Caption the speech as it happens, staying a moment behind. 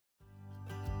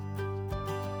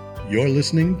You're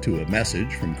listening to a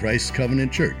message from Christ's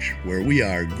Covenant Church, where we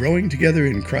are growing together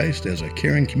in Christ as a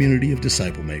caring community of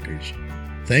disciple makers.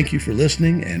 Thank you for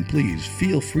listening, and please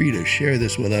feel free to share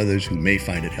this with others who may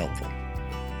find it helpful.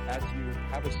 As you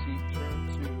have a seat, turn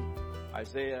to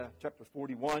Isaiah chapter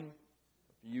 41.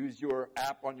 If you use your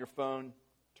app on your phone,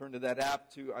 turn to that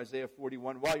app to Isaiah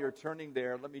 41. While you're turning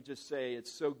there, let me just say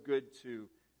it's so good to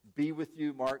be with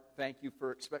you. Mark, thank you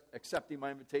for accepting my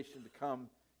invitation to come.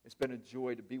 It's been a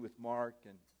joy to be with Mark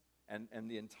and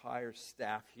the entire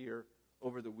staff here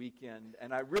over the weekend.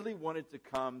 And I really wanted to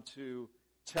come to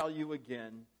tell you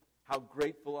again how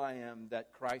grateful I am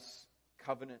that Christ's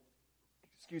Covenant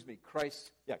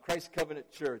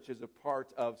Church is a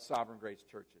part of Sovereign Grace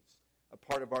Churches, a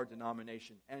part of our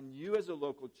denomination. And you as a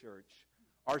local church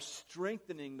are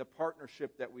strengthening the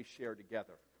partnership that we share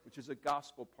together, which is a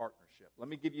gospel partnership. Let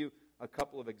me give you a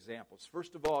couple of examples.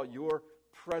 First of all, your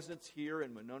presence here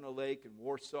in Monona Lake and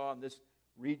Warsaw in this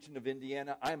region of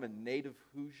Indiana. I'm a native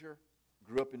Hoosier,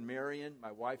 grew up in Marion.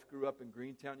 My wife grew up in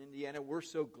Greentown, Indiana. We're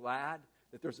so glad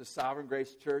that there's a Sovereign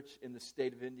Grace Church in the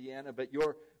state of Indiana, but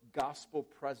your gospel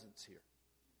presence here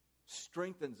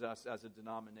strengthens us as a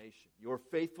denomination. Your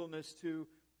faithfulness to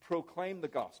proclaim the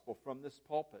gospel from this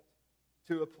pulpit,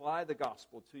 to apply the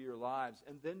gospel to your lives,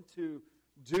 and then to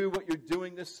do what you're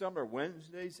doing this summer,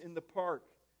 Wednesdays in the park,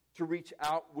 to reach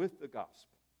out with the gospel.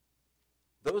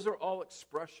 Those are all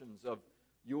expressions of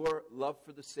your love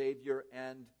for the Savior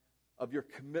and of your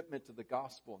commitment to the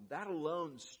gospel. And that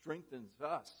alone strengthens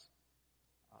us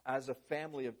as a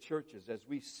family of churches as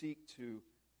we seek to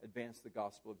advance the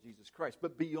gospel of Jesus Christ.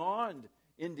 But beyond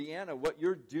Indiana, what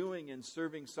you're doing in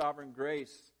serving Sovereign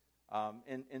Grace,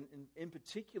 and in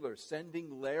particular,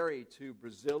 sending Larry to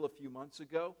Brazil a few months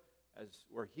ago,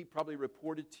 where he probably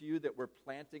reported to you that we're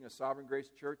planting a Sovereign Grace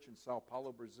Church in Sao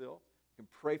Paulo, Brazil. You can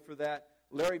pray for that.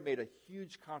 Larry made a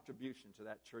huge contribution to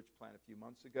that church plant a few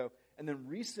months ago. And then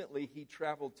recently he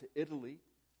traveled to Italy,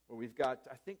 where we've got,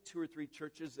 I think, 2 or 3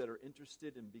 churches that are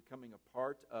interested in becoming a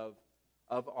part of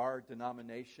our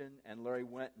denomination. And Larry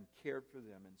went and cared for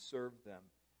them and served them.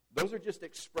 Those are just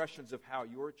expressions of how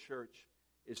your church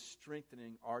is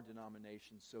strengthening our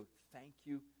denomination. So thank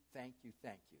you, thank you,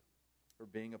 thank you for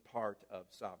being a part of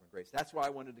Sovereign Grace. That's why I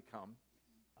wanted to come.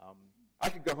 I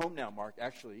could go home now, Mark,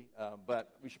 actually,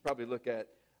 but we should probably look at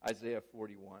Isaiah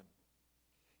 41.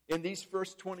 In these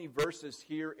first 20 verses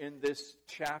here in this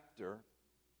chapter,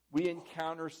 we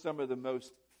encounter some of the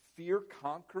most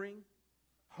fear-conquering,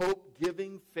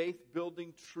 hope-giving,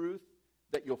 faith-building truth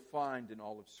that you'll find in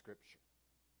all of Scripture.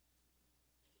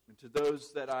 And to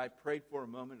those that I prayed for a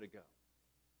moment ago,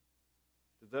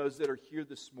 to those that are here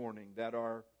this morning that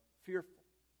are fearful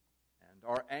and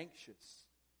are anxious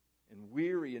and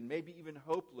weary and maybe even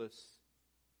hopeless,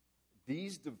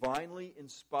 these divinely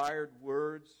inspired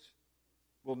words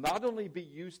will not only be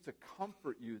used to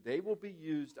comfort you, they will be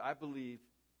used, I believe,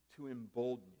 to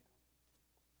embolden you.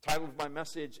 The title of my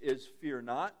message is Fear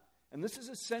Not, and this is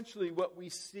essentially what we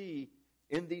see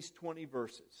in these 20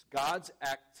 verses. God's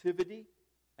activity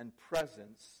and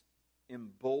presence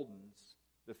emboldens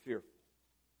the fearful.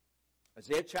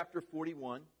 Isaiah chapter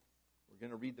 41, we're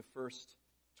going to read the first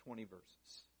 20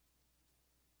 verses.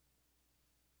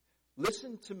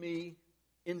 Listen to me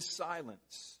in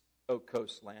silence, O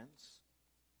coastlands.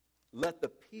 Let the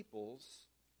peoples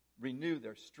renew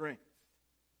their strength.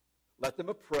 Let them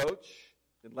approach,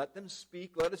 and let them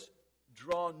speak. Let us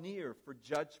draw near for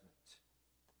judgment.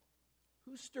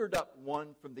 Who stirred up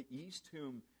one from the east,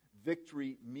 whom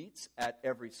victory meets at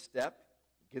every step?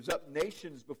 He gives up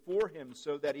nations before him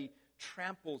so that he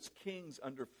tramples kings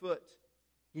underfoot.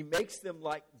 He makes them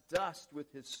like dust with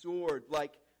his sword,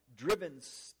 like driven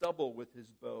stubble with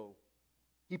his bow.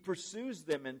 He pursues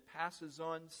them and passes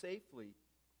on safely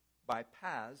by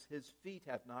paths his feet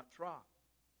have not trod.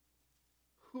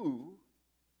 Who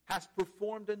has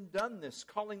performed and done this,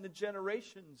 calling the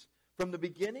generations from the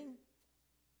beginning?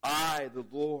 I, the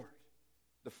Lord,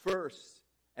 the first,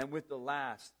 and with the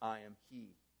last I am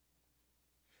He.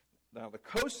 Now the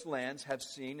coastlands have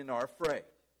seen and are afraid.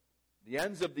 The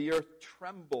ends of the earth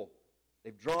tremble.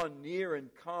 They've drawn near and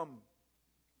come.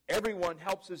 Everyone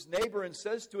helps his neighbor and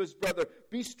says to his brother,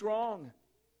 be strong.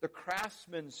 The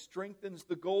craftsman strengthens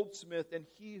the goldsmith, and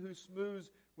he who smooths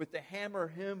with the hammer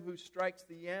him who strikes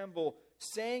the anvil,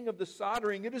 saying of the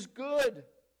soldering, it is good.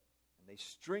 And they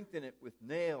strengthen it with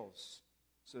nails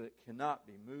so that it cannot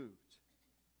be moved.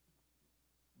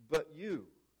 But you,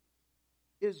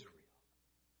 Israel,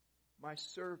 my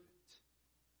servant,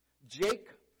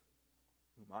 Jacob,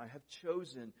 whom I have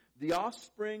chosen, the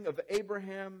offspring of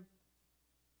Abraham,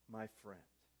 my friend.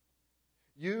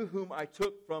 You whom I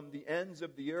took from the ends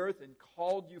of the earth and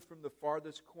called you from the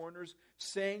farthest corners,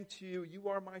 saying to you, you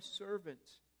are my servant.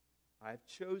 I have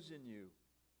chosen you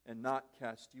and not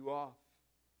cast you off.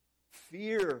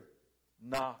 Fear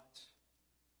not,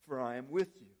 for I am with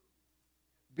you.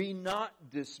 Be not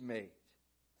dismayed,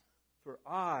 for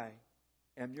I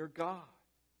am your God.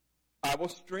 I will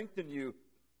strengthen you.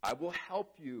 I will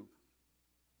help you.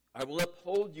 I will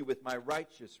uphold you with my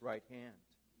righteous right hand.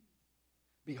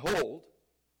 Behold,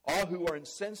 all who are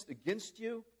incensed against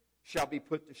you shall be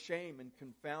put to shame and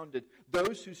confounded.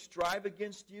 Those who strive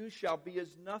against you shall be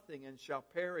as nothing and shall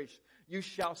perish. You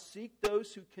shall seek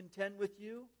those who contend with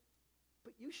you,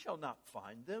 but you shall not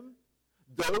find them.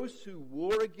 Those who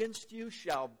war against you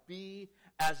shall be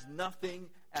as nothing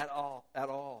at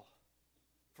all.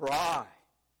 For I,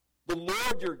 the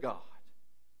Lord your God,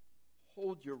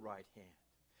 hold your right hand.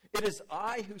 It is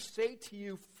I who say to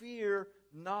you, fear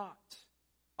not.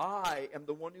 I am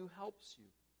the one who helps you.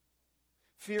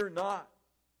 Fear not,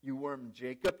 you worm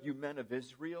Jacob, you men of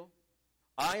Israel.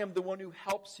 I am the one who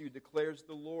helps you, declares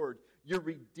the Lord. Your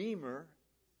Redeemer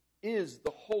is the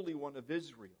Holy One of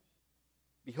Israel.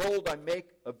 Behold, I make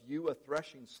of you a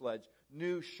threshing sledge,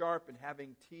 new, sharp, and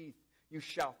having teeth. You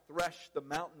shall thresh the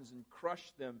mountains and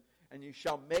crush them, and you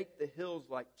shall make the hills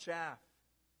like chaff.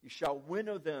 You shall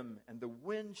winnow them, and the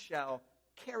wind shall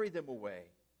carry them away,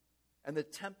 and the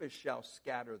tempest shall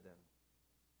scatter them.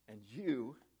 And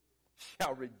you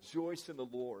shall rejoice in the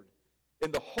Lord.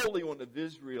 In the Holy One of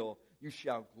Israel you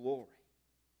shall glory.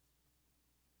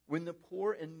 When the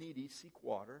poor and needy seek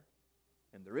water,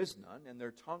 and there is none, and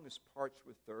their tongue is parched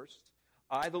with thirst,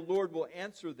 I, the Lord, will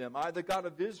answer them. I, the God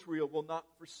of Israel, will not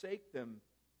forsake them.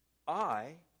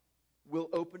 I will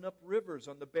open up rivers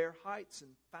on the bare heights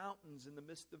and fountains in the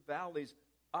midst of valleys.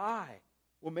 I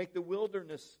will make the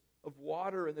wilderness of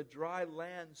water and the dry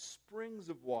land springs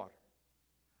of water.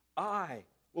 I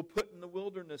will put in the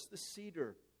wilderness the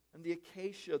cedar and the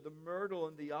acacia, the myrtle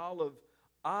and the olive.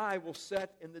 I will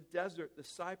set in the desert the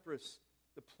cypress,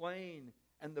 the plane,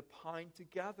 and the pine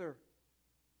together,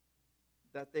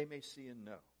 that they may see and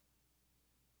know,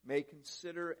 may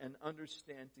consider and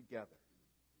understand together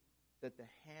that the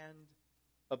hand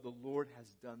of the Lord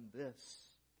has done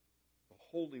this. The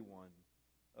Holy One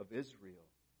of Israel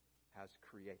has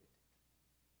created.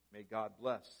 May God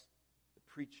bless the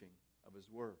preaching of His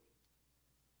Word.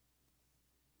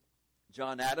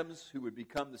 John Adams, who would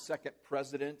become the second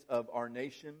president of our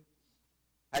nation,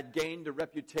 had gained a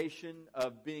reputation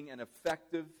of being an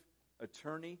effective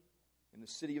attorney in the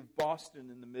city of Boston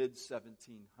in the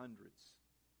mid-1700s.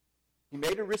 He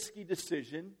made a risky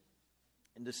decision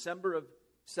in December of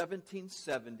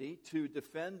 1770 to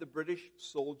defend the British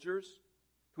soldiers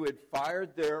who had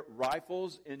fired their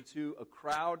rifles into a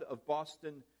crowd of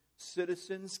Boston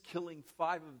citizens, killing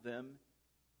 5 of them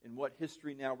in what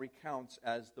history now recounts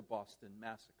as the Boston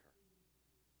Massacre.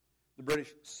 The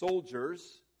British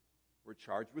soldiers were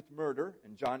charged with murder,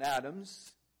 and John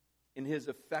Adams, in his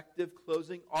effective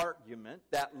closing argument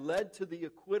that led to the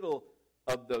acquittal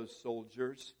of those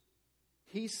soldiers,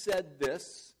 he said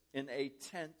this in a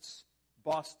tense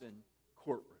Boston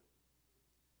courtroom: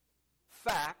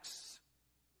 facts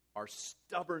are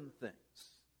stubborn things,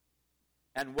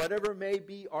 and whatever may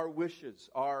be our wishes,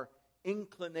 our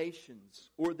inclinations,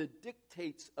 or the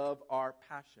dictates of our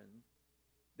passion,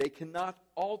 they cannot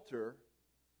alter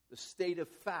the state of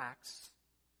facts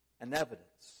and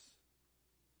evidence.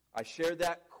 I share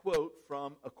that quote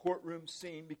from a courtroom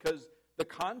scene because the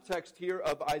context here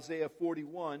of Isaiah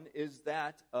 41 is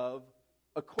that of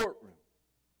a courtroom.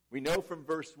 We know from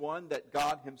verse 1 that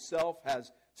God Himself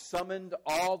has summoned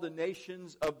all the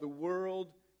nations of the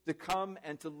world to come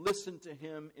and to listen to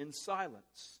Him in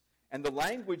silence. And the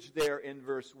language there in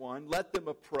verse 1, let them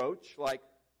approach, like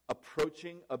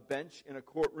approaching a bench in a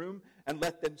courtroom, and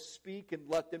let them speak and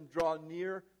let them draw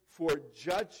near for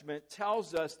judgment,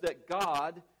 tells us that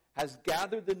God has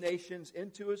gathered the nations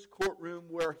into His courtroom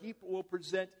where He will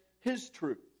present His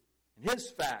truth and His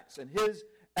facts and His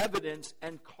evidence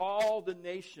and call the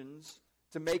nations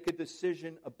to make a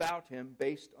decision about Him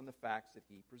based on the facts that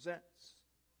He presents.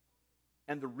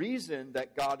 And the reason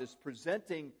that God is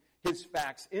presenting His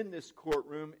facts in this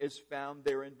courtroom is found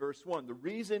there in verse 1. The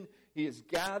reason He has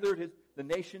gathered the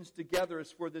nations together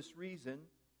is for this reason: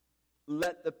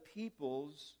 let the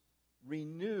peoples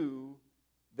renew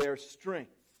their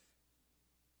strength.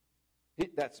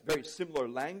 That's very similar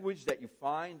language that you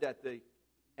find at the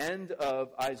end of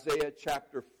Isaiah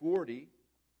chapter 40,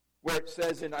 where it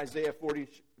says in Isaiah 40,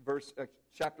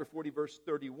 chapter 40, verse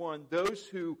 31, those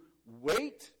who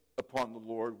wait upon the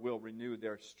Lord will renew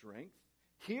their strength.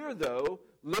 Here, though,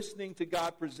 listening to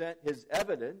God present His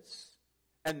evidence,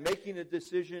 and making a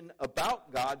decision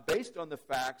about God based on the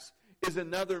facts is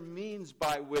another means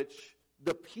by which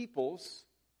the peoples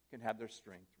can have their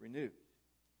strength renewed.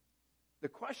 The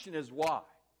question is why?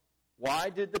 Why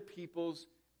did the peoples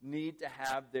need to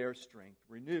have their strength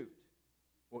renewed?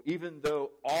 Well, even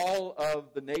though all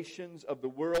of the nations of the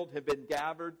world have been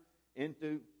gathered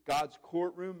into God's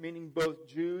courtroom, meaning both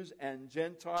Jews and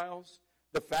Gentiles,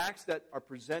 the facts that are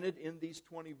presented in these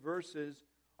 20 verses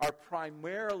are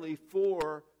primarily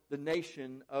for the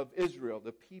nation of Israel,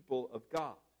 the people of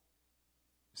God.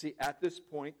 See, at this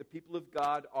point, the people of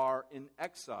God are in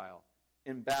exile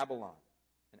in Babylon.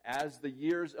 And as the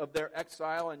years of their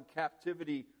exile and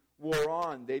captivity wore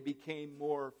on, they became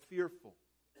more fearful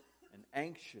and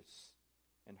anxious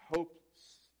and hopeless.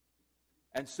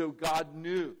 And so God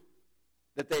knew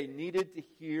that they needed to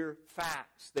hear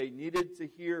facts. They needed to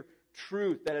hear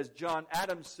truth that, as John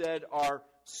Adams said, are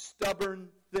stubborn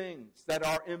things that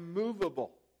are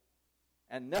immovable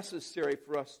and necessary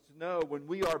for us to know when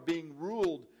we are being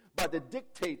ruled by the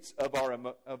dictates of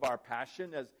our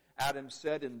passion. As Adam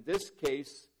said, in this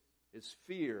case, is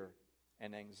fear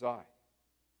and anxiety.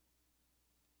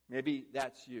 Maybe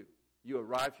that's you. You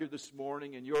arrive here this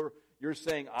morning and you're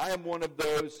saying, I am one of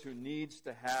those who needs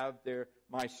to have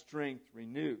my strength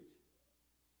renewed.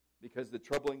 Because the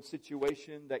troubling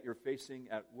situation that you're facing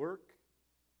at work,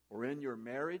 or in your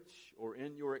marriage, or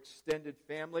in your extended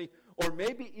family, or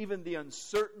maybe even the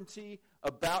uncertainty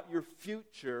about your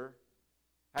future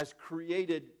has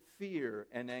created fear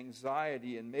and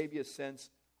anxiety and maybe a sense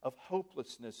of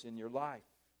hopelessness in your life.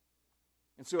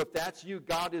 And so if that's you,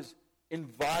 God is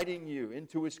inviting you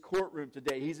into His courtroom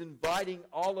today. He's inviting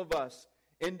all of us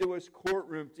into His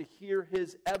courtroom to hear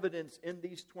His evidence in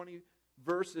these 20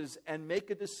 verses and make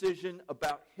a decision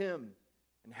about Him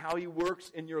and how He works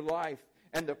in your life.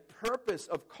 And the purpose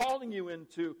of calling you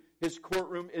into His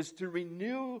courtroom is to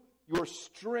renew your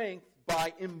strength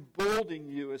by emboldening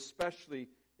you, especially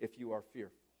if you are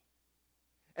fearful.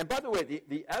 And by the way,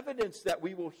 the evidence that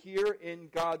we will hear in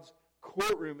God's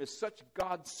courtroom is such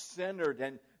God-centered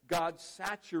and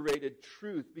God-saturated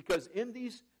truth, because in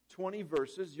these 20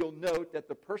 verses, you'll note that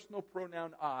the personal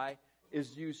pronoun I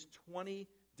is used 20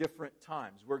 different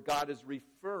times, where God is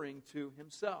referring to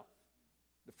Himself.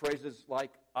 The phrases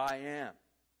like, I am,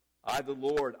 I the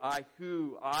Lord, I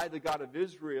who, I the God of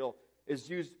Israel, is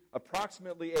used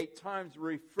approximately 8 times,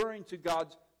 referring to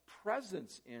God's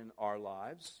presence in our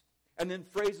lives. And then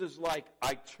phrases like,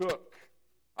 I took,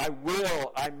 I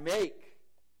will, I make,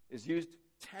 is used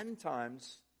 10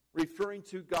 times, referring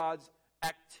to God's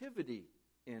activity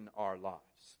in our lives.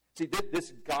 See,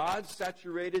 this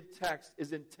God-saturated text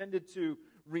is intended to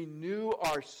renew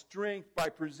our strength by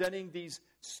presenting these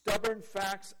stubborn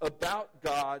facts about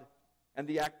God and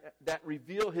that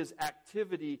reveal His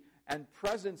activity and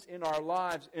presence in our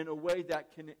lives in a way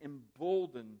that can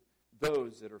embolden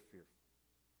those that are fearful.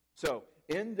 So,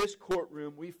 in this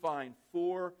courtroom, we find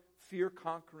 4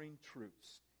 fear-conquering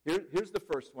truths. Here's the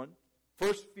first one.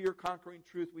 First fear-conquering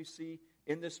truth we see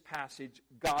in this passage,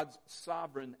 God's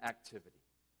sovereign activity.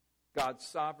 God's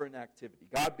sovereign activity.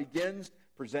 God begins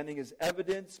presenting His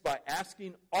evidence by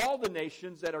asking all the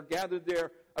nations that are gathered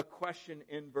there a question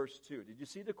in verse 2. Did you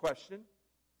see the question?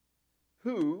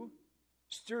 Who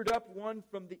stirred up one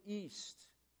from the east,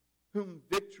 whom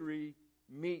victory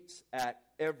meets at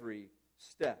every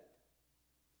step?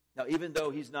 Now, even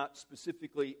though he's not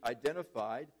specifically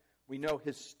identified, we know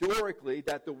historically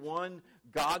that the one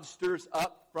God stirs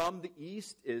up from the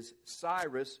east is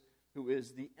Cyrus, who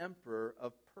is the emperor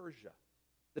of Persia.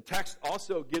 The text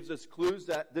also gives us clues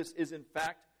that this is in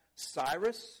fact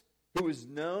Cyrus, who is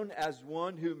known as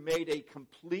one who made a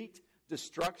complete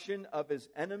destruction of his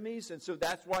enemies. And so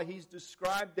that's why he's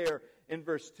described there in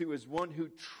verse 2 as one who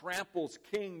tramples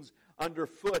kings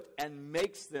underfoot and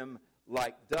makes them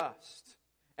like dust.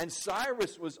 And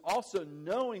Cyrus was also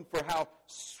known for how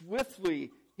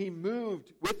swiftly he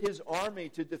moved with his army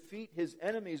to defeat his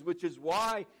enemies, which is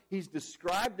why he's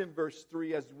described in verse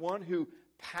 3 as one who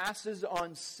passes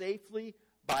on safely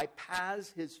by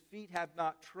paths his feet have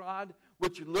not trod,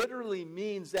 which literally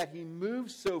means that he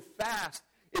moves so fast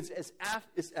it's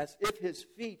as if his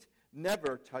feet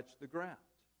never touch the ground.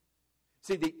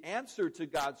 See, the answer to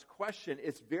God's question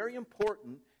is very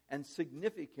important and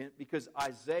significant because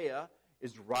Isaiah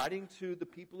is writing to the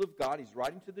people of God. He's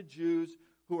writing to the Jews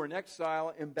who were in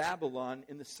exile in Babylon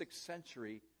in the 6th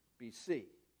century BC.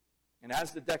 And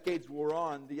as the decades wore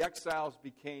on, the exiles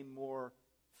became more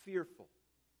fearful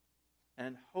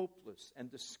and hopeless and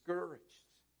discouraged.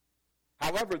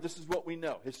 However, this is what we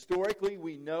know. Historically,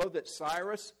 we know that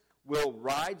Cyrus will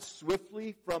ride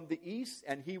swiftly from the east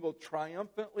and he will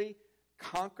triumphantly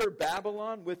conquer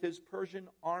Babylon with his Persian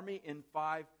army in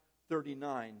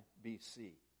 539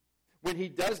 BC. When he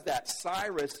does that,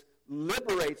 Cyrus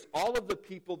liberates all of the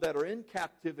people that are in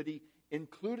captivity,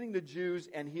 including the Jews,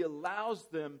 and he allows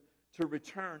them to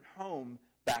return home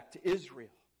back to Israel.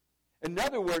 In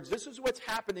other words, this is what's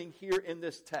happening here in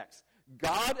this text.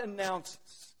 God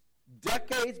announces,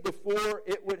 decades before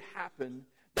it would happen,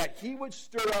 that he would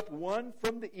stir up one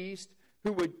from the east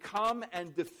who would come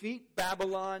and defeat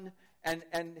Babylon,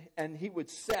 and he would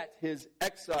set his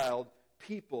exiled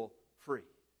people free.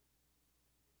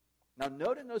 Now,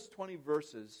 note in those 20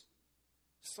 verses,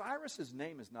 Cyrus's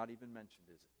name is not even mentioned,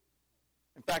 is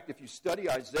it? In fact, if you study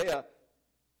Isaiah,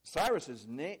 Cyrus's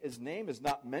his name is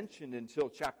not mentioned until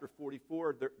chapter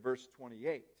 44, verse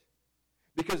 28.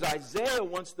 Because Isaiah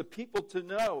wants the people to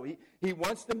know, he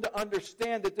wants them to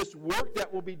understand that this work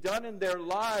that will be done in their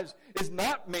lives is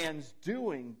not man's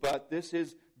doing, but this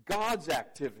is God's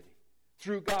activity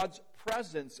through God's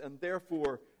presence, and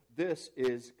therefore this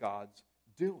is God's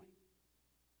doing.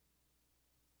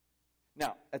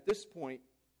 Now, at this point,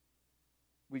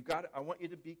 I want you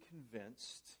to be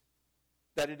convinced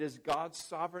that it is God's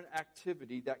sovereign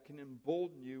activity that can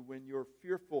embolden you when you're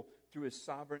fearful through his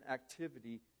sovereign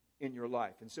activity in your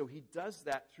life. And so he does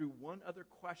that through one other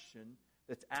question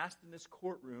that's asked in this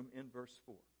courtroom in verse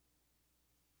 4.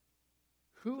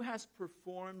 Who has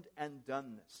performed and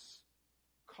done this,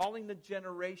 calling the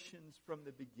generations from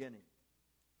the beginning?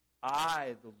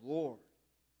 I, the Lord,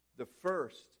 the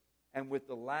first, and with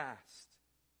the last,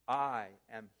 I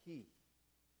am he.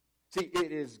 See,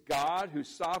 it is God who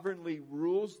sovereignly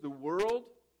rules the world,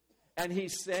 and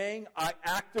he's saying, I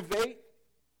activate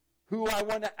who I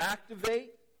want to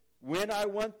activate, when I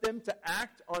want them to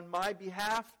act on my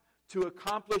behalf to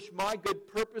accomplish my good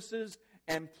purposes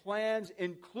and plans,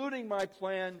 including my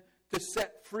plan to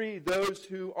set free those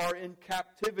who are in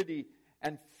captivity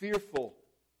and fearful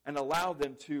and allow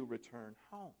them to return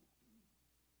home.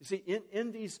 You see,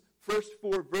 in these first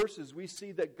 4 verses, we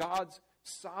see that God's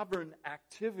sovereign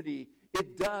activity,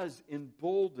 it does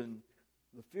embolden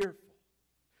the fearful.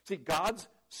 See, God's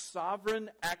sovereign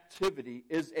activity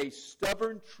is a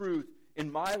stubborn truth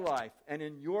in my life and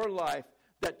in your life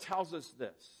that tells us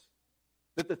this,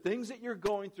 that the things that you're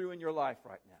going through in your life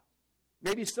right now,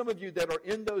 maybe some of you that are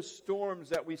in those storms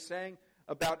that we sang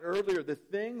about earlier, the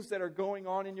things that are going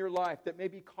on in your life that may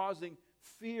be causing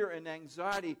fear and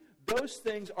anxiety, those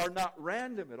things are not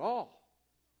random at all,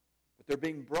 but they're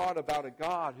being brought about a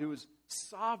God who is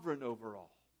sovereign over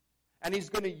all. And he's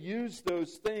going to use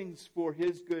those things for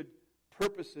his good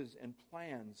purposes and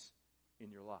plans in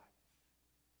your life.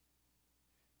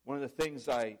 One of the things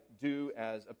I do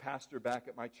as a pastor back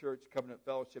at my church, Covenant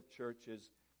Fellowship Church,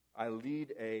 is I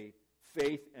lead a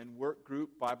faith and work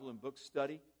group Bible and book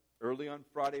study early on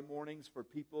Friday mornings for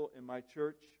people in my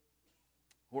church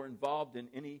who are involved in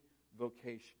any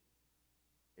vocation.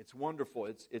 It's wonderful.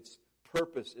 Its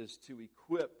purpose is to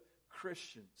equip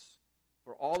Christians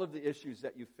for all of the issues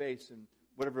that you face in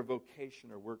whatever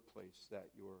vocation or workplace that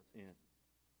you're in.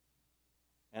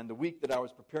 And the week that I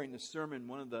was preparing this sermon,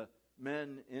 one of the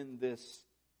men in this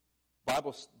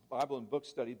Bible and book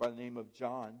study by the name of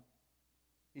John,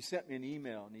 he sent me an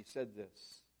email and he said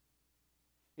this.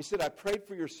 He said, I prayed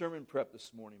for your sermon prep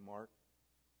this morning, Mark.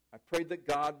 I prayed that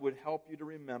God would help you to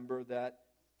remember that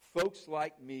folks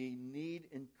like me need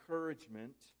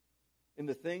encouragement in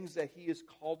the things that he has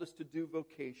called us to do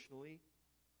vocationally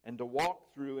and to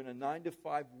walk through in a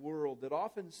 9-to-5 world that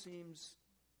often seems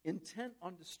intent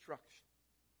on destruction.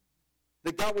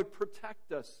 That God would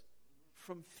protect us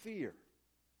from fear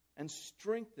and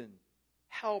strengthen,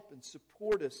 help, and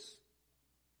support us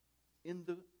in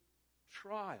the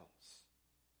trials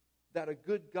that a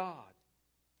good God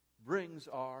brings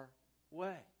our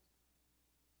way.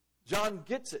 John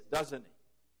gets it, doesn't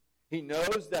he? He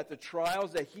knows that the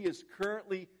trials that he is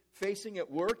currently facing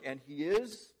at work, and he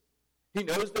is, he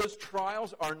knows those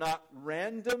trials are not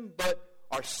random, but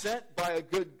are sent by a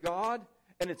good God.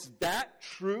 And it's that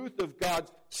truth of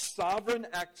God's sovereign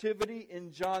activity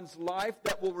in John's life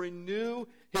that will renew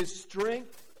his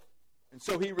strength. And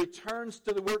so he returns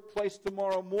to the workplace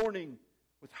tomorrow morning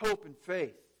with hope and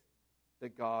faith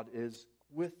that God is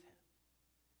with him.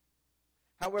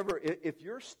 However, if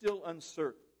you're still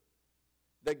uncertain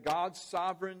that God's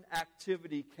sovereign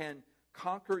activity can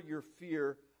conquer your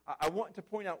fear, I want to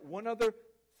point out one other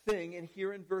thing in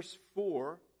here in verse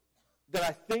 4 that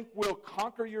I think will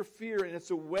conquer your fear, and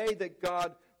it's a way that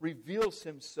God reveals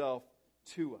himself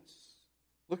to us.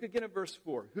 Look again at verse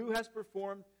 4. Who has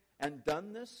performed and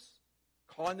done this,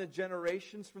 calling the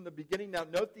generations from the beginning? Now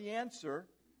note the answer.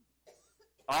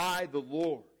 I, the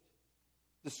Lord.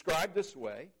 Described this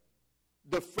way,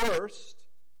 the first,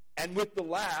 and with the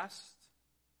last,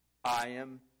 I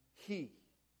am He.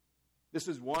 This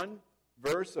is one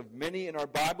verse of many in our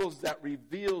Bibles that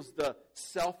reveals the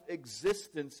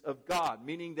self-existence of God,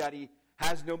 meaning that He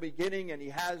has no beginning and He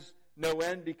has no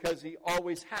end because He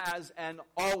always has and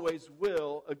always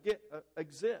will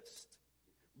exist.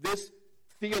 This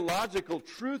theological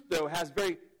truth, though, has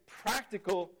very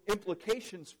practical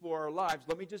implications for our lives.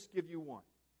 Let me just give you one.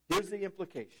 Here's the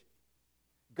implication.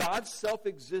 God's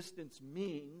self-existence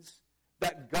means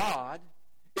that God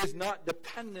is not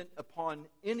dependent upon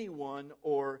anyone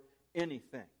or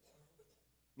anything.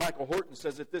 Michael Horton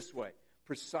says it this way: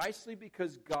 precisely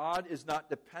because God is not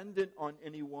dependent on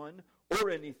anyone or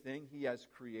anything He has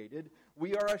created,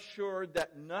 we are assured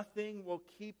that nothing will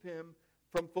keep Him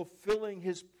from fulfilling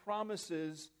His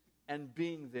promises and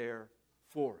being there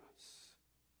for us.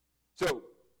 So,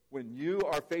 when you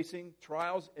are facing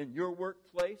trials in your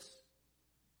workplace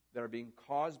that are being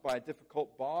caused by a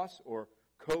difficult boss or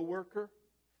coworker,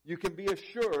 you can be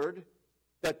assured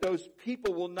that those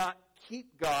people will not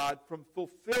keep God from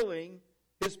fulfilling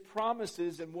His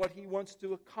promises and what He wants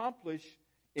to accomplish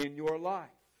in your life.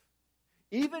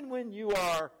 Even when you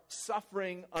are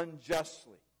suffering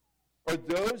unjustly, or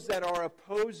those that are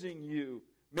opposing you,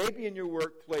 maybe in your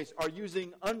workplace, are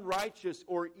using unrighteous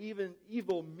or even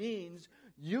evil means,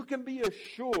 you can be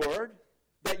assured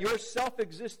that your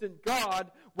self-existent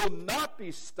God will not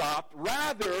be stopped.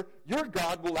 Rather, your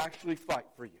God will actually fight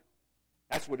for you.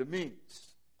 That's what it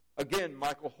means. Again,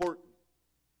 Michael Horton.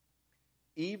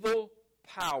 Evil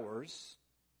powers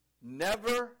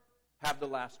never have the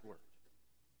last word.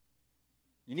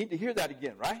 You need to hear that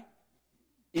again, right?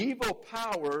 Evil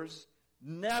powers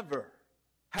never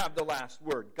have the last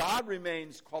word. God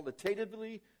remains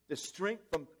qualitatively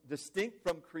distinct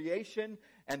from creation,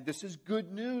 and this is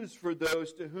good news for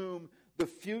those to whom the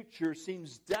future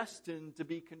seems destined to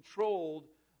be controlled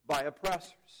by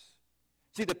oppressors.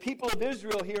 See, the people of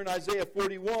Israel here in Isaiah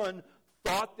 41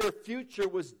 thought their future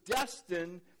was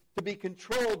destined to be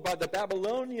controlled by the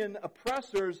Babylonian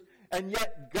oppressors, and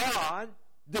yet God,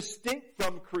 distinct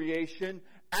from creation,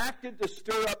 acted to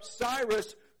stir up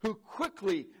Cyrus, who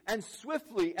quickly and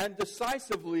swiftly and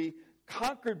decisively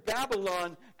conquered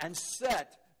Babylon and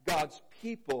set God's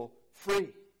people free.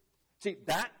 See,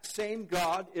 that same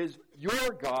God is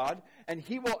your God, and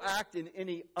He will act in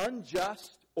any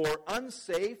unjust or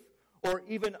unsafe or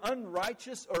even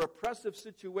unrighteous or oppressive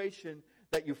situation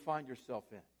that you find yourself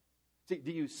in. See,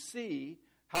 do you see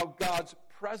how God's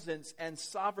presence and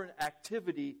sovereign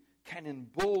activity can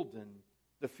embolden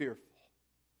the fearful?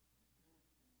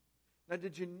 Now,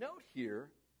 did you note here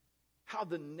how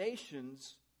the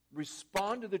nations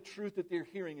respond to the truth that they're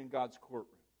hearing in God's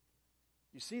courtroom?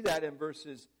 You see that in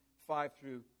verses 5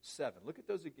 through 7. Look at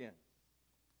those again.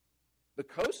 The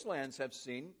coastlands have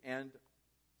seen and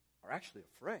are actually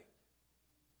afraid.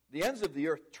 The ends of the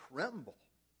earth tremble.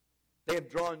 They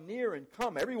have drawn near and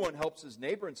come. Everyone helps his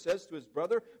neighbor and says to his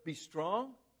brother, "Be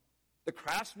strong." The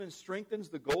craftsman strengthens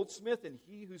the goldsmith, and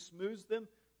he who smooths them,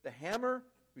 the hammer,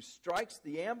 who strikes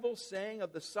the anvil, saying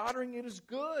of the soldering, "It is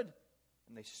good."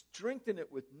 And they strengthen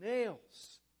it with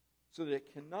nails, so that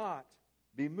it cannot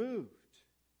be moved.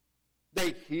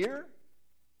 They hear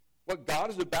what God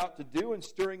is about to do in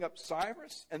stirring up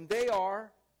Cyrus, and they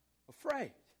are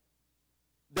afraid.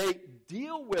 They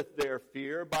deal with their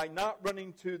fear by not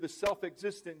running to the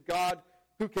self-existent God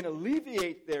who can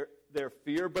alleviate their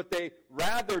fear, but they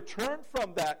rather turn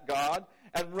from that God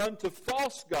and run to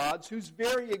false gods whose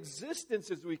very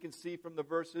existence, as we can see from the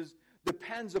verses,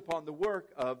 depends upon the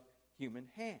work of human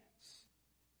hands.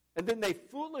 And then they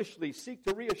foolishly seek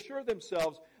to reassure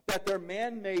themselves that their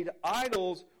man-made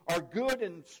idols are good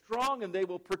and strong and they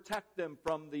will protect them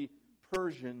from the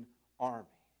Persian army.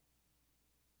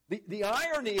 The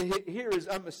irony here is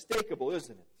unmistakable,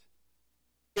 isn't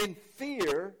it? In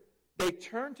fear, they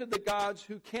turn to the gods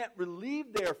who can't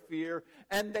relieve their fear,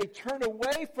 and they turn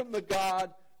away from the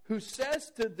God who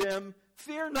says to them,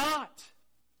 "Fear not."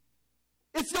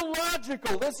 It's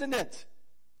illogical, isn't it?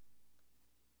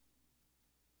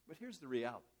 But here's the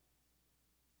reality.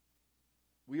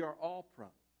 We are all prone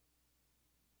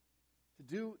to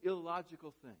do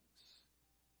illogical things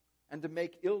and to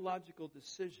make illogical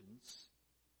decisions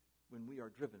when we are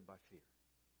driven by fear.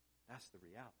 That's the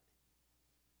reality.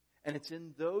 And it's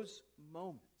in those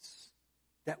moments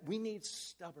that we need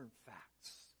stubborn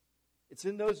facts. It's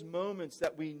in those moments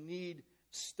that we need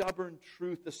stubborn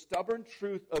truth, the stubborn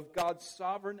truth of God's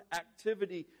sovereign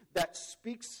activity that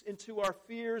speaks into our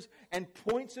fears and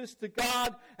points us to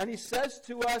God. And He says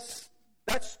to us,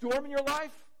 that storm in your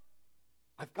life,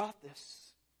 I've got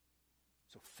this.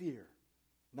 So fear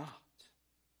not.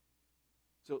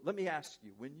 So let me ask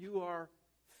you, when you are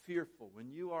fearful,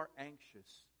 when you are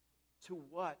anxious, to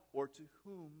what or to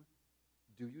whom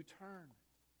do you turn?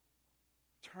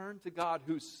 Turn to God,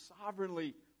 who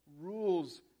sovereignly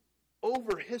rules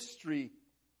over history,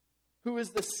 who is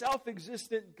the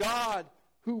self-existent God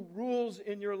who rules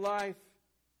in your life,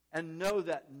 and know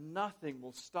that nothing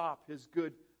will stop His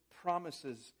good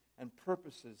promises and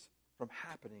purposes from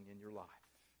happening in your life.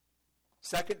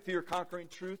 Second fear-conquering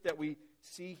truth that we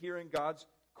see here in God's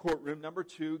courtroom. Number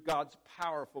 2, God's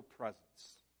powerful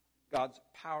presence. God's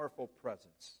powerful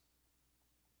presence.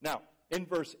 Now, in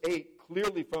verse 8,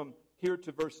 clearly from here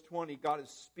to verse 20, God is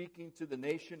speaking to the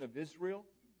nation of Israel.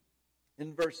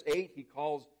 In verse 8, He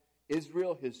calls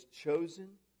Israel His chosen.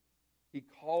 He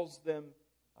calls them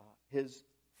His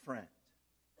friend.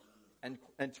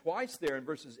 And twice there in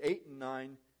verses 8 and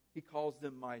 9, He calls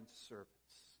them my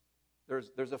servants.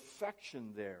 There's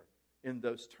affection there in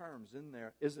those terms,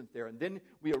 isn't there? And then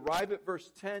we arrive at verse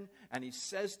 10, and He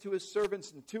says to His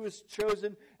servants and to His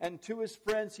chosen and to His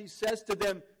friends, He says to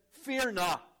them, fear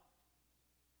not.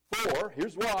 For,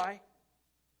 here's why,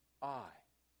 I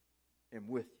am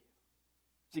with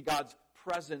you. See, God's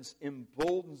presence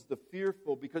emboldens the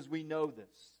fearful because we know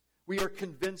this. We are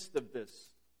convinced of this,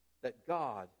 that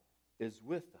God is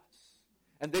with us.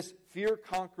 And this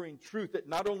fear-conquering truth, it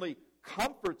not only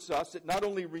comforts us, it not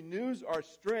only renews our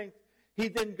strength, He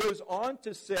then goes on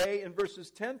to say in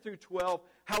verses 10 through 12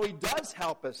 how He does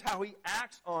help us, how He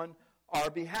acts on our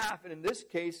behalf, and in this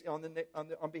case,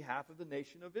 on behalf of the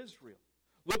nation of Israel.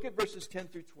 Look at verses 10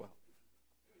 through 12.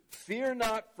 Fear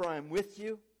not, for I am with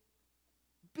you.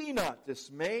 Be not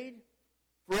dismayed,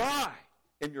 for I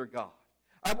am your God.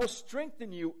 I will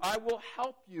strengthen you. I will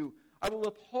help you. I will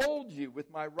uphold you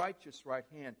with my righteous right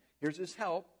hand. Here's His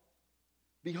help.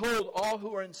 Behold, all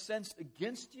who are incensed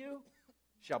against you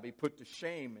shall be put to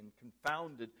shame and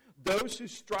confounded. Those who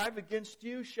strive against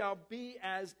you shall be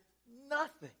as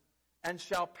nothing and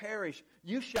shall perish.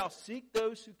 You shall seek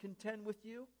those who contend with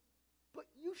you, but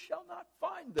you shall not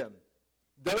find them.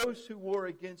 Those who war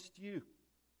against you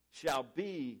shall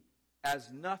be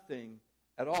as nothing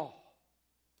at all.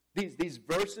 These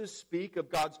verses speak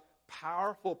of God's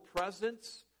powerful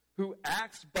presence, who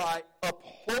acts by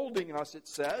upholding us, it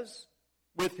says,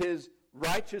 with His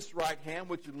righteous right hand,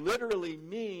 which literally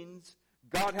means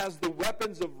God has the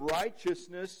weapons of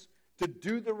righteousness to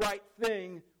do the right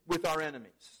thing with our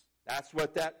enemies. That's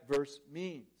what that verse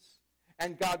means.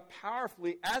 And God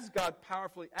powerfully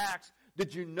acts.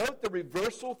 Did you note the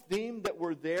reversal theme that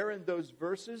were there in those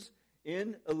verses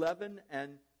in 11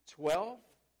 and 12?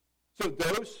 So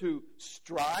those who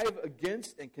strive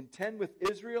against and contend with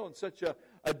Israel in such a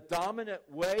dominant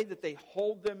way that they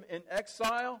hold them in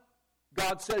exile,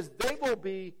 God says they will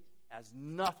be as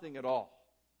nothing at all.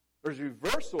 There's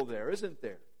reversal there, isn't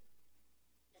there?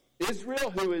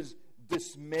 Israel, who is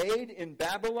dismayed in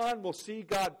Babylon, will see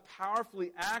God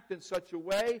powerfully act in such a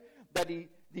way that He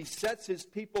sets His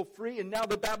people free. And now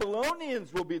the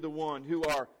Babylonians will be the one who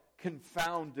are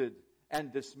confounded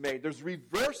and dismayed. There's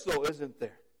reversal, isn't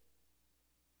there?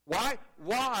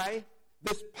 Why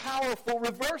this powerful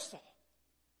reversal?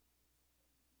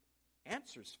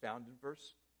 Answers found in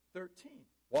verse 13.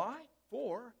 Why?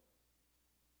 For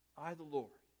I, the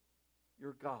Lord,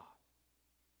 your God,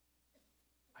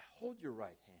 I hold your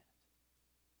right hand.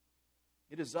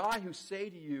 It is I who say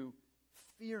to you,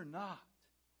 fear not.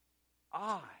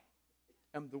 I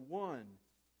am the one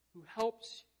who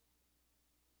helps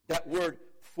you. That word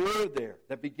for there,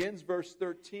 that begins verse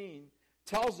 13,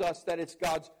 tells us that it's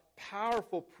God's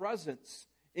powerful presence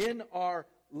in our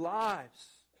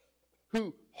lives,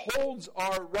 who holds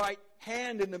our right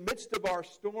hand in the midst of our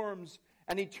storms,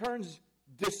 and He turns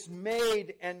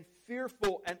dismayed and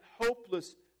fearful and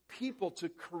hopeless people to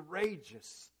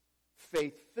courageous,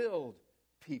 faith-filled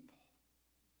people.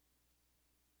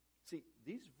 See,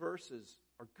 these verses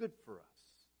are good for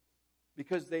us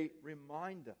because they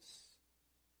remind us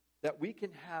that we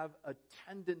can have a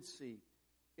tendency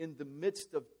in the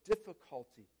midst of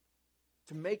difficulty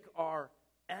to make our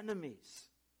enemies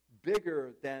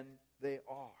bigger than they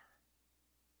are.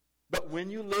 But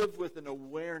when you live with an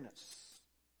awareness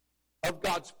of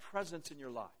God's presence in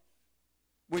your life,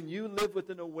 when you live with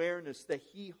an awareness that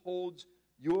He holds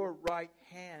your right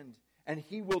hand and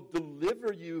He will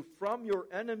deliver you from your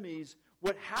enemies,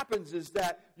 what happens is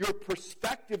that your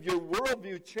perspective, your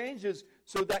worldview changes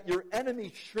so that your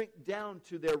enemies shrink down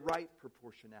to their right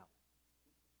proportionality.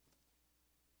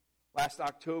 Last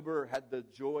October, I had the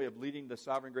joy of leading the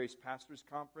Sovereign Grace Pastors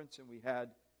Conference, and we had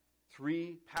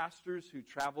 3 pastors who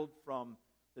traveled from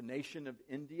the nation of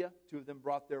India. 2 of them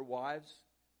brought their wives,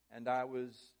 and I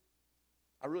was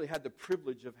I really had the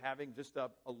privilege of having just a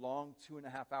long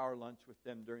 2.5-hour lunch with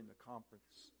them during the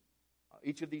conference.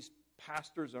 Each of these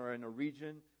pastors are in a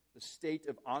region, the state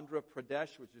of Andhra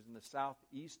Pradesh, which is in the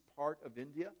southeast part of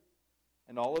India.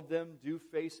 And all of them do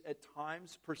face at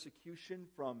times persecution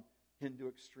from Hindu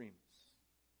extremists.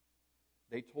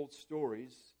 They told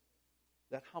stories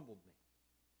that humbled me.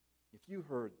 If you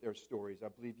heard their stories, I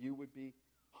believe you would be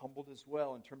humbled as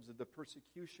well in terms of the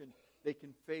persecution they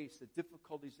can face, the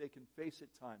difficulties they can face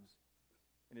at times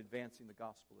in advancing the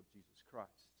gospel of Jesus Christ.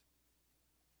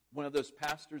 One of those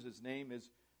pastors, his name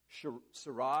is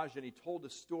Siraj, and he told a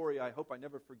story I hope I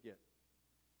never forget.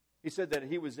 He said that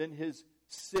he was in his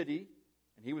city,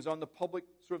 and he was on the public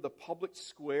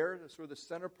square, sort of the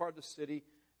center part of the city,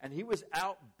 and he was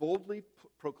out boldly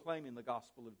proclaiming the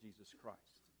gospel of Jesus Christ.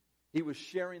 He was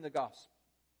sharing the gospel.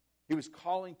 He was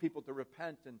calling people to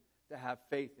repent and to have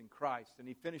faith in Christ. And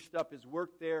he finished up his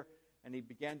work there, and he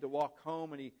began to walk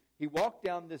home, and he walked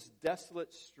down this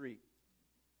desolate street.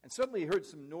 And suddenly he heard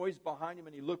some noise behind him,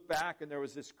 and he looked back, and there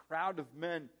was this crowd of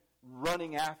men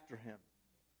running after him.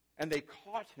 And they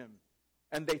caught him,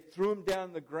 and they threw him down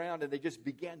on the ground, and they just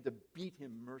began to beat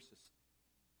him mercilessly,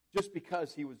 just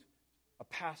because he was a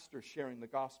pastor sharing the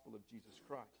gospel of Jesus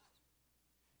Christ.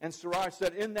 And Siraj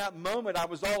said, in that moment, I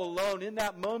was all alone. In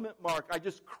that moment, Mark, I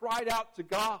just cried out to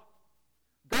God.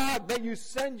 God, may you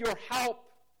send your help.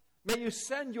 May you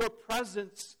send your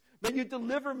presence. May you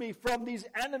deliver me from these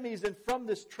enemies and from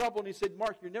this trouble. And he said,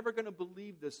 Mark, you're never going to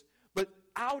believe this. But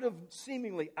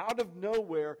seemingly out of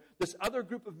nowhere, this other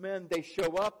group of men, they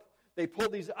show up. They pull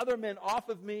these other men off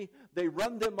of me. They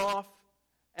run them off.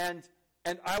 And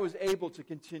I was able to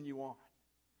continue on.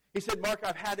 He said, Mark,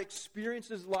 I've had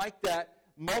experiences like that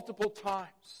multiple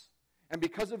times. And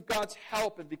because of God's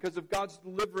help and because of God's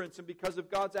deliverance and because of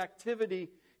God's activity,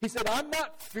 he said, I'm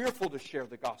not fearful to share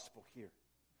the gospel here.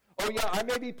 Oh yeah, I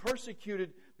may be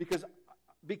persecuted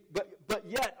but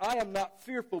yet I am not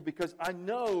fearful because I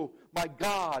know my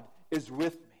God is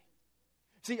with me.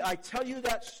 See, I tell you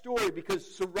that story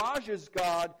because Siraj's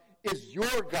God is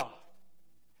your God.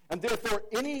 And therefore,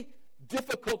 any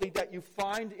difficulty that you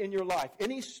find in your life,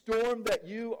 any storm that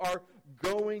you are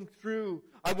going through,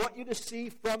 I want you to see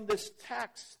from this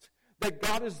text that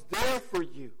God is there for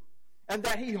you and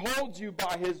that He holds you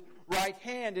by His right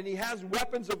hand, and He has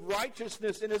weapons of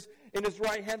righteousness in His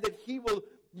right hand that He will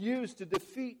use to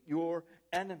defeat your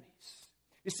enemies.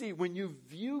 You see, when you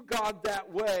view God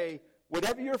that way,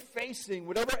 whatever you're facing,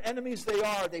 whatever enemies they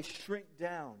are, they shrink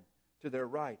down to their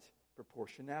right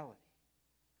proportionality.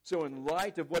 So in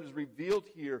light of what is revealed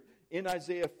here in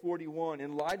Isaiah 41,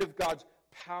 in light of God's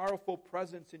powerful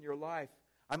presence in your life,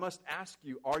 I must ask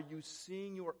you, are you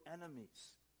seeing your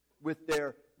enemies with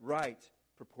their right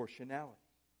proportionality?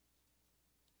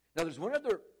 Now there's one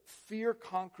other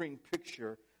fear-conquering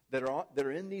picture that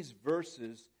are in these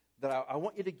verses that I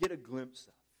want you to get a glimpse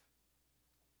of.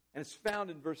 And it's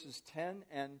found in verses 10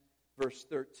 and verse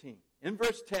 13. In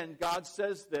verse 10, God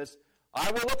says this,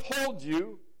 I will uphold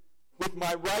you with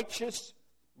my righteous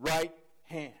right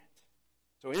hand.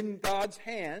 So in God's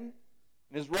hand,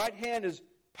 in His right hand is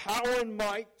power and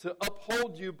might to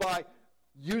uphold you by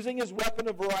using His weapon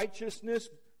of righteousness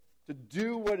to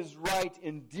do what is right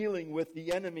in dealing with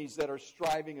the enemies that are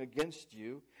striving against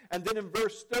you. And then in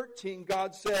verse 13,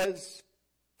 God says,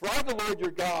 for I, the Lord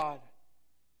your God,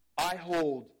 I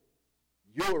hold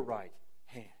your right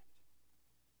hand.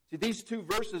 See, these two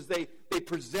verses, they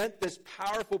present this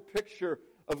powerful picture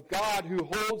of God who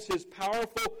holds His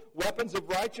powerful weapons of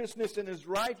righteousness in His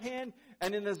right hand,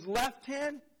 and in His left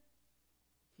hand,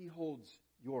 He holds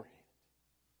your hand,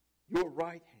 your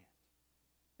right hand.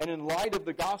 And in light of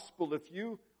the gospel, if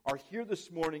you are here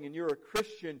this morning and you're a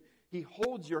Christian, He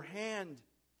holds your hand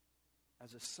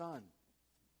as a son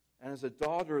and as a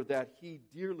daughter that He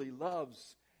dearly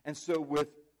loves. And so with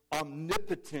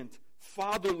omnipotent,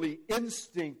 fatherly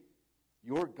instinct,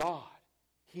 your God,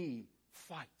 He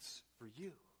fights for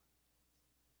you.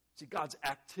 See, God's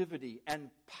activity and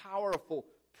powerful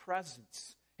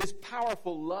presence, His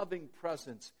powerful, loving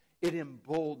presence, it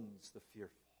emboldens the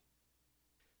fearful.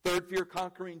 Third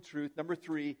fear-conquering truth. Number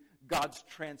 3, God's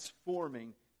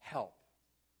transforming help.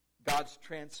 God's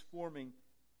transforming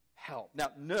help. Now,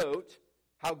 note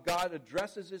how God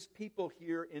addresses His people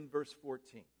here in verse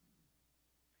 14.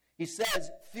 He says,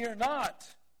 fear not,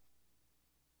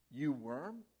 you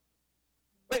worm.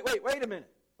 Wait a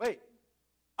minute. Wait.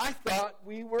 I thought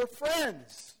we were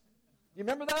friends. You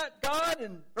remember that, God,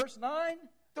 in verse 9? I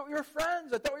thought we were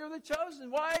friends. I thought we were the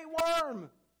chosen. Why worm?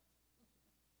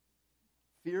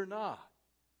 Fear not,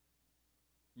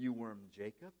 you worm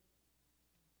Jacob,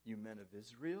 you men of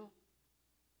Israel.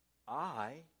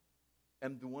 I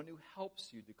am the one who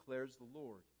helps you, declares the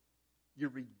Lord. Your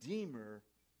Redeemer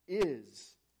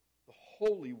is the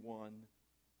Holy One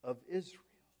of Israel.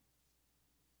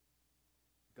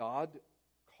 God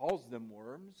calls them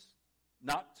worms,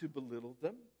 not to belittle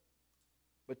them,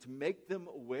 but to make them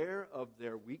aware of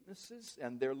their weaknesses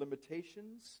and their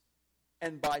limitations,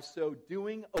 and by so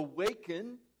doing,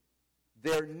 awaken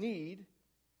their need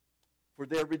for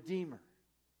their Redeemer,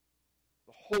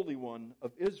 the Holy One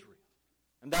of Israel.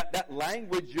 And that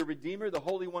language, your Redeemer, the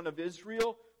Holy One of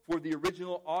Israel, for the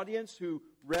original audience who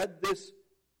read this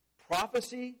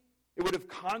prophecy, it would have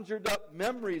conjured up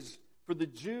memories for the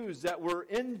Jews that were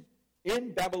in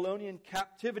Babylonian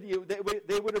captivity.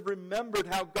 They would have remembered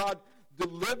how God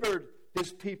delivered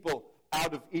his people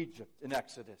out of Egypt in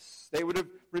Exodus. They would have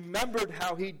remembered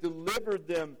how he delivered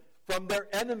them from their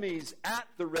enemies at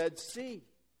the Red Sea.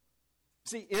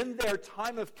 See, in their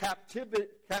time of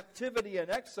captivity and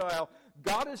exile,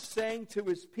 God is saying to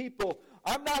his people,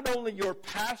 I'm not only your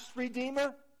past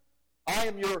Redeemer, I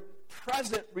am your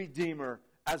present Redeemer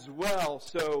as well,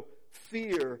 so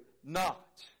fear not.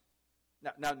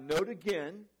 Now note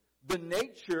again the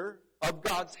nature of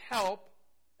God's help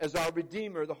as our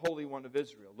Redeemer, the Holy One of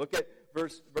Israel. Look at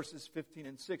verses 15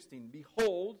 and 16.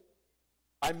 Behold,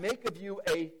 I make of you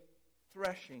a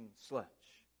threshing sledge.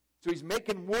 So he's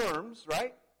making worms,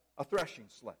 right? A threshing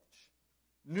sledge.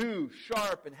 New,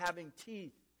 sharp, and having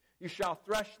teeth. You shall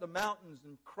thresh the mountains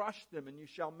and crush them, and you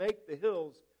shall make the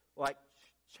hills like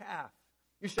chaff.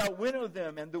 You shall winnow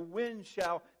them, and the wind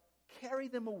shall carry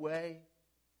them away,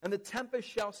 and the tempest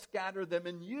shall scatter them,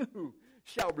 and you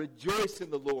shall rejoice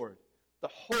in the Lord, the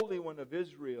Holy One of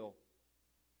Israel.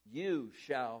 You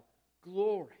shall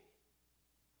glory.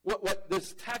 What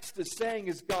this text is saying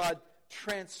is God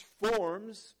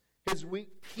transforms his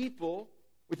weak people,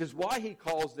 which is why he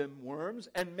calls them worms,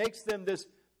 and makes them this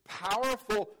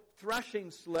powerful threshing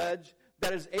sledge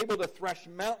that is able to thresh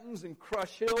mountains and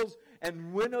crush hills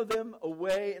and winnow them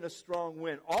away in a strong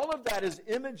wind. All of that is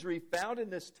imagery found in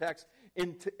this text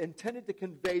intended to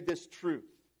convey this truth,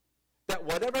 that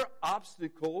whatever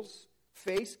obstacles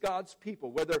face God's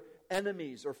people, whether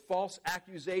enemies or false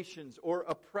accusations or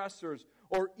oppressors,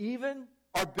 or even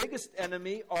our biggest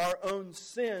enemy, our own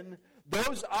sin,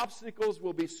 those obstacles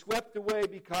will be swept away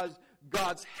because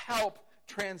God's help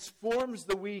transforms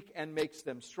the weak and makes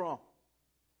them strong.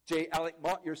 J. Alec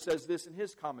Motyer says this in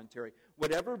his commentary.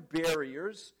 Whatever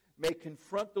barriers may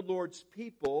confront the Lord's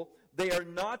people, they are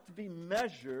not to be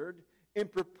measured in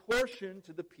proportion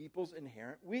to the people's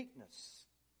inherent weakness,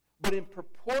 but in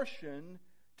proportion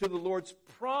to the Lord's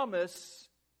promise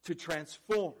to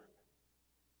transform.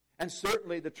 And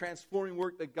certainly the transforming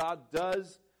work that God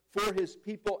does for his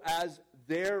people as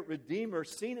their Redeemer,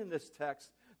 seen in this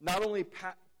text, not only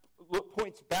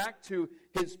points back to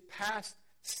his past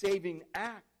saving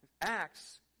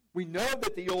acts. We know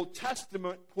that the Old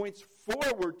Testament points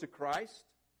forward to Christ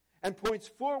and points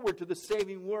forward to the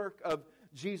saving work of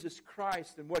Jesus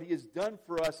Christ and what he has done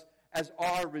for us as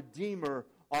our Redeemer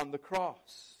on the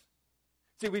cross.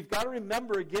 See, we've got to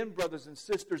remember again, brothers and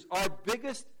sisters, our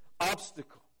biggest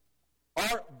obstacle,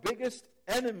 our biggest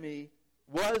enemy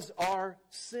was our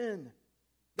sin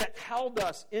that held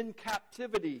us in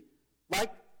captivity,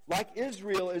 like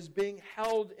Israel is being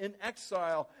held in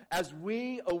exile as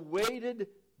we awaited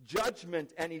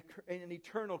judgment and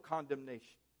eternal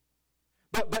condemnation.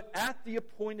 But at the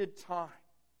appointed time,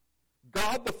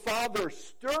 God the Father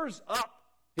stirs up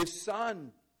his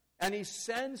Son, and he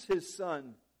sends his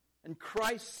Son, and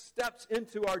Christ steps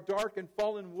into our dark and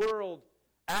fallen world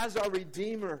as our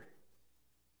Redeemer,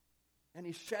 and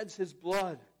he sheds his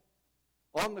blood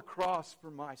on the cross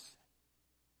for my sin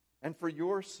and for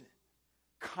your sin,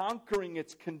 conquering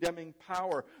its condemning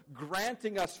power,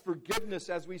 granting us forgiveness,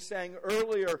 as we sang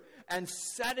earlier, and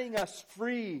setting us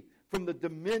free from the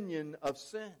dominion of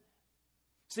sin.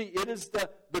 See, it is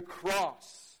the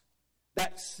cross,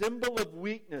 that symbol of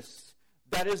weakness,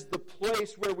 that is the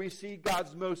place where we see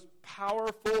God's most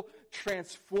powerful,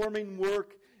 transforming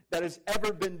work that has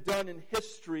ever been done in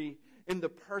history in the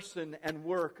person and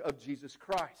work of Jesus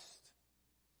Christ.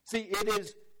 See, it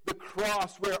is the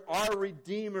cross where our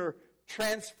Redeemer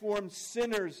transforms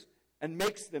sinners and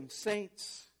makes them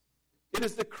saints. It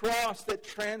is the cross that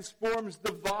transforms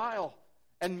the vile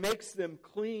and makes them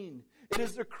clean. It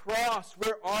is the cross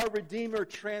where our Redeemer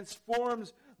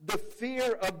transforms the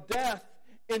fear of death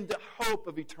into hope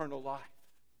of eternal life.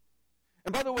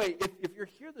 And by the way, if you're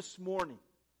here this morning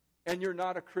and you're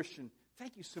not a Christian,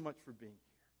 thank you so much for being here.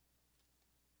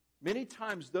 Many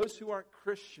times those who aren't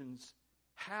Christians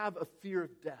have a fear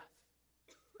of death.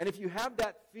 And if you have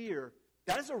that fear,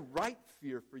 that is a right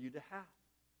fear for you to have.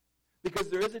 Because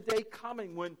there is a day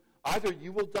coming when either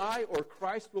you will die or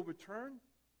Christ will return,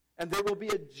 and there will be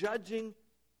a judging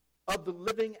of the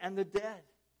living and the dead.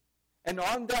 And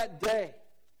on that day,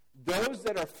 those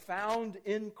that are found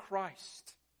in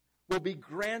Christ will be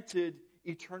granted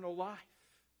eternal life.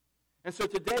 And so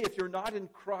today, if you're not in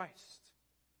Christ,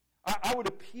 I would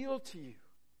appeal to you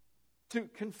to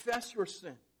confess your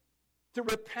sin, to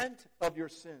repent of your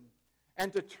sin,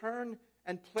 and to turn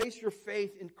and place your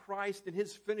faith in Christ and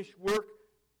His finished work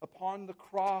upon the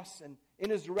cross and in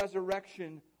His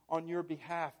resurrection on your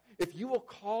behalf. If you will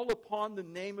call upon the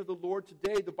name of the Lord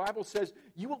today, the Bible says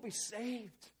you will be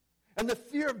saved, and the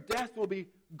fear of death will be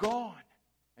gone,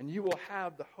 and you will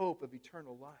have the hope of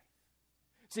eternal life.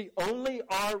 See, only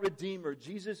our Redeemer,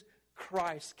 Jesus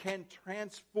Christ, can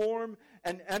transform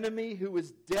an enemy who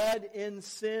is dead in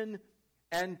sin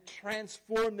and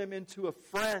transform them into a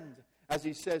friend, as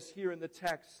he says here in the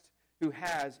text, who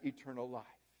has eternal life.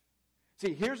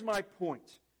 See, here's my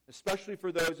point, especially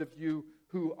for those of you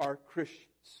who are Christians.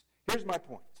 Here's my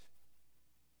point.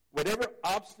 Whatever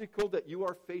obstacle that you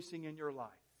are facing in your life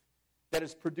that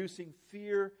is producing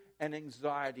fear and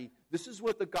anxiety, this is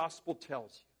what the gospel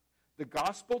tells you. The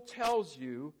gospel tells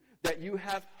you that you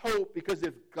have hope, because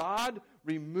if God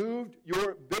removed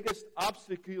your biggest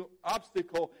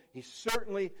obstacle, He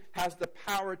certainly has the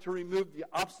power to remove the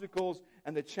obstacles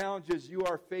and the challenges you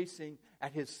are facing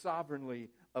at His sovereignly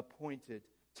appointed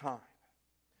time.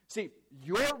 See,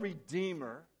 your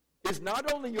Redeemer is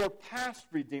not only your past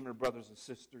Redeemer, brothers and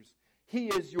sisters. He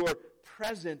is your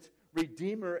present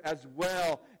Redeemer as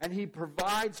well, and He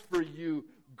provides for you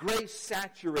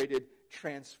grace-saturated,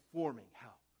 transforming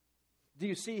help. Do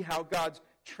you see how God's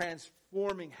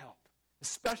transforming help,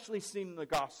 especially seen in the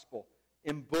gospel,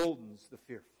 emboldens the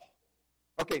fearful?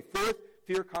 Okay, fourth,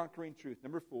 fear-conquering truth.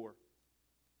 Number 4,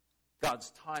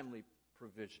 God's timely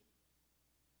provision.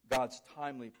 God's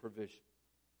timely provision.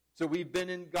 So we've been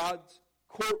in God's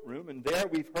courtroom, and there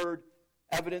we've heard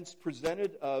evidence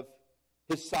presented of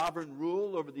His sovereign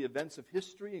rule over the events of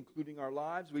history, including our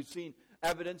lives. We've seen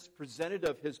evidence presented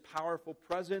of His powerful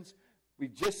presence.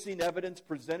 We've just seen evidence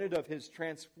presented of His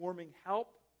transforming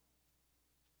help.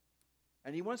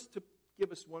 And He wants to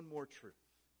give us one more truth.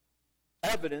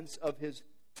 Evidence of His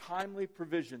timely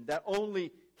provision that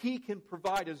only He can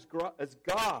provide as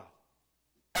God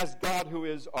who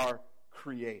is our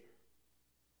Creator.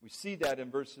 We see that in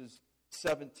verses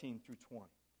 17 through 20.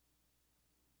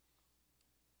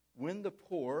 When the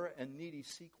poor and needy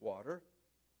seek water,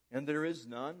 and there is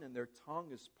none, and their tongue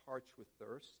is parched with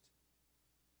thirst,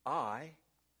 I,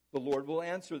 the Lord, will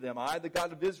answer them. I, the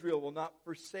God of Israel, will not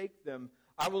forsake them.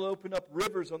 I will open up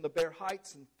rivers on the bare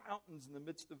heights and fountains in the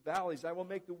midst of valleys. I will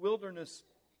make the wilderness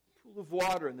a pool of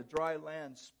water and the dry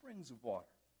land springs of water.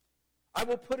 I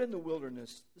will put in the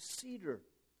wilderness the cedar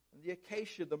and the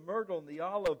acacia, the myrtle and the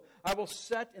olive. I will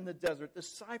set in the desert the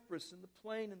cypress and the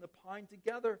plane and the pine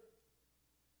together,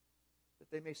 that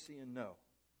they may see and know,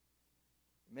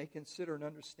 may consider and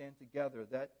understand together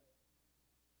that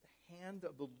the hand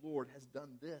of the Lord has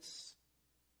done this.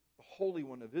 The Holy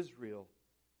One of Israel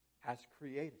has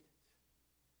created it.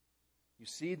 You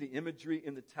see the imagery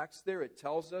in the text there. It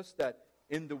tells us that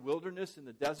in the wilderness, in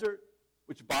the desert,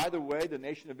 which, by the way, the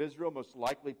nation of Israel most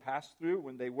likely passed through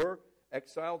when they were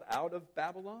exiled out of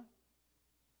Babylon,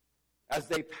 as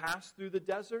they passed through the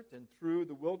desert and through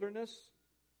the wilderness,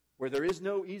 where there is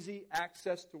no easy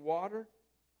access to water,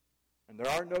 and there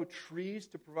are no trees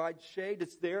to provide shade,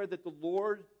 it's there that the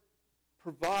Lord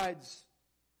provides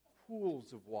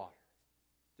pools of water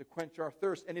to quench our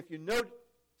thirst. And if you note,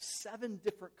 7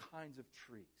 different kinds of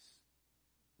trees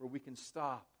where we can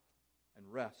stop and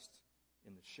rest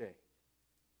in the shade.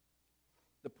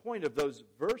 The point of those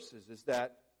verses is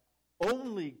that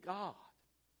only God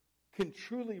can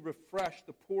truly refresh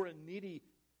the poor and needy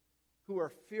who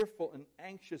are fearful and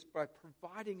anxious by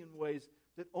providing in ways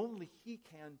that only He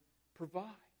can provide.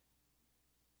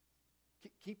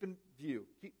 Keep in view,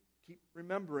 keep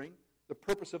remembering the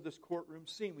purpose of this courtroom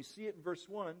scene. We see it in verse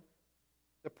 1.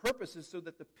 The purpose is so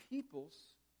that the peoples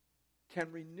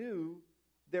can renew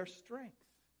their strength.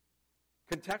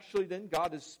 Contextually then,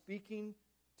 God is speaking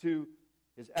to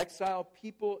His exiled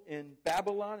people in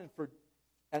Babylon,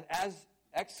 and as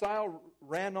exile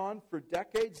ran on for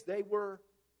decades, they were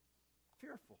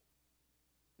fearful.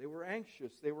 They were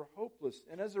anxious. They were hopeless.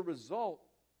 And as a result,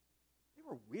 they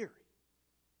were weary.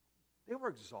 They were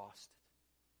exhausted.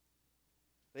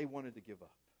 They wanted to give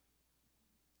up.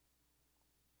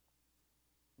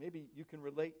 Maybe you can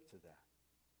relate to that.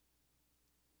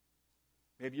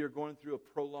 Maybe you're going through a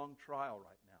prolonged trial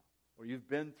right now, or you've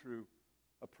been through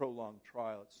a prolonged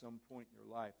trial at some point in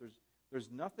your life. There's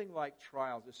nothing like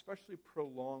trials, especially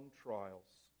prolonged trials,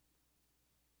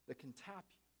 that can tap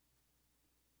you.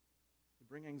 They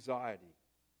bring anxiety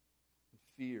and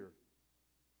fear.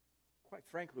 Quite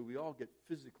frankly, we all get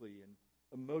physically and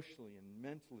emotionally and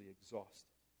mentally exhausted.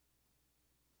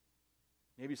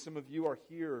 Maybe some of you are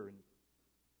here and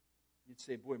you'd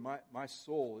say, boy, my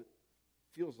soul, it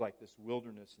feels like this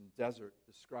wilderness and desert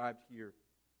described here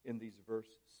in these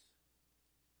verses.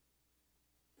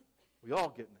 We all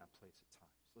get in that place at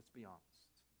times, let's be honest.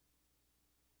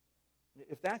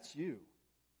 If that's you, your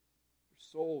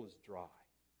soul is dry.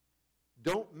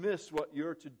 Don't miss what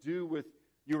you're to do with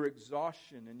your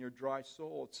exhaustion and your dry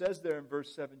soul. It says there in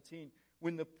verse 17,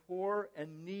 when the poor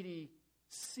and needy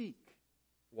seek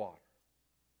water,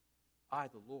 I,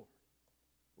 the Lord,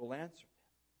 will answer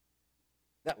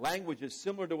them. That language is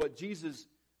similar to what Jesus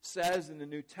says in the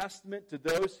New Testament to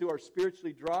those who are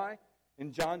spiritually dry.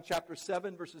 In John chapter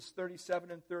 7, verses 37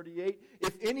 and 38,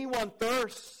 if anyone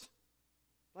thirsts,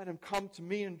 let him come to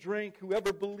me and drink.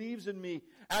 Whoever believes in me,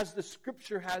 as the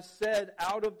Scripture has said,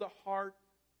 out of the heart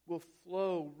will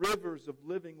flow rivers of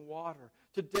living water.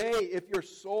 Today, if your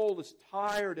soul is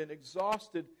tired and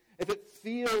exhausted, if it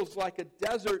feels like a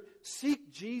desert,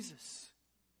 seek Jesus.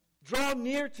 Draw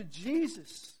near to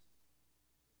Jesus.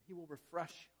 He will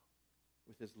refresh you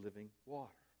with His living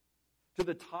water. To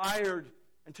the tired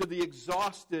and to the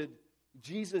exhausted,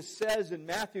 Jesus says in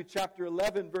Matthew chapter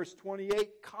 11, verse 28,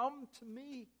 come to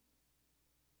me,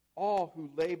 all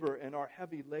who labor and are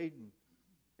heavy laden,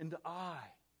 and I,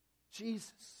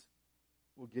 Jesus,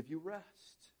 will give you rest.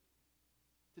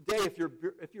 Today, if you're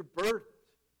burdened,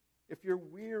 if you're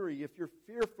weary, if you're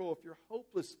fearful, if you're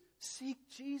hopeless, seek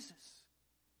Jesus.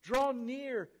 Draw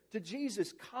near to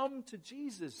Jesus. Come to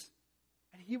Jesus,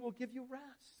 and He will give you rest.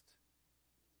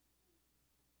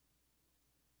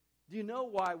 Do you know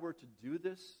why we're to do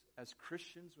this as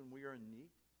Christians when we are in need?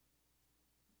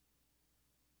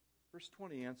 Verse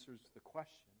 20 answers the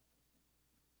question,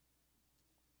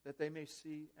 that they may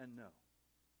see and know,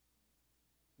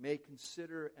 may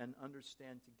consider and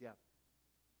understand together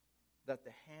that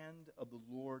the hand of the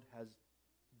Lord has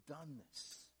done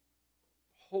this.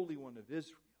 The Holy One of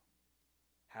Israel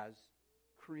has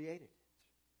created it.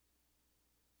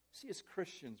 See, as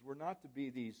Christians, we're not to be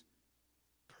these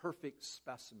perfect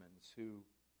specimens who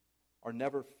are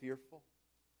never fearful.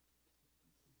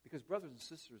 Because, brothers and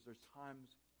sisters, there's times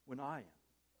when I am,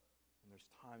 and there's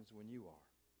times when you are.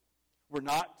 We're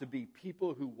not to be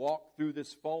people who walk through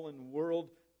this fallen world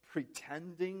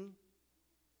pretending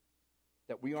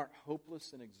that we aren't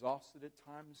hopeless and exhausted at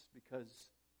times, because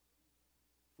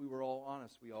if we were all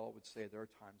honest, we all would say there are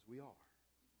times we are.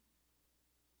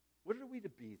 What are we to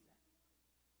be then?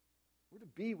 We're to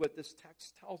be what this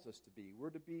text tells us to be.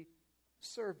 We're to be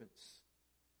servants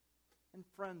and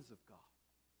friends of God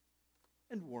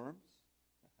and worms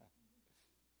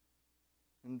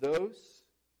and those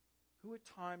who at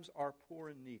times are poor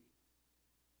and needy,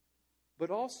 but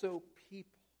also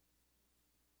people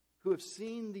who have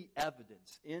seen the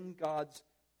evidence in God's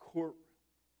courtroom.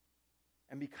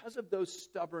 And because of those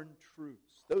stubborn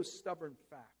truths, those stubborn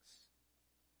facts,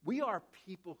 we are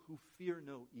people who fear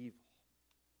no evil.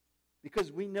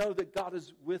 Because we know that God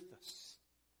is with us,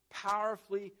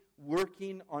 powerfully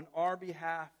working on our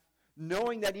behalf,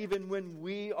 knowing that even when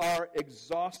we are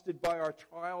exhausted by our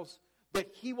trials,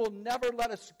 that He will never let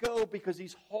us go because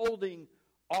He's holding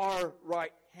our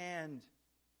right hand,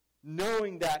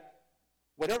 knowing that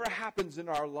whatever happens in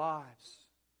our lives,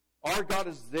 our God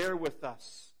is there with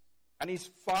us, and He's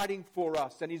fighting for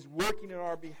us, and He's working on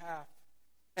our behalf,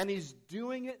 and He's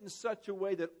doing it in such a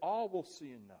way that all will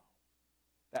see and know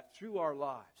that through our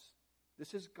lives,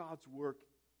 this is God's work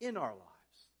in our lives.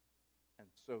 And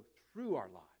so through our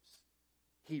lives,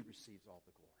 He receives all the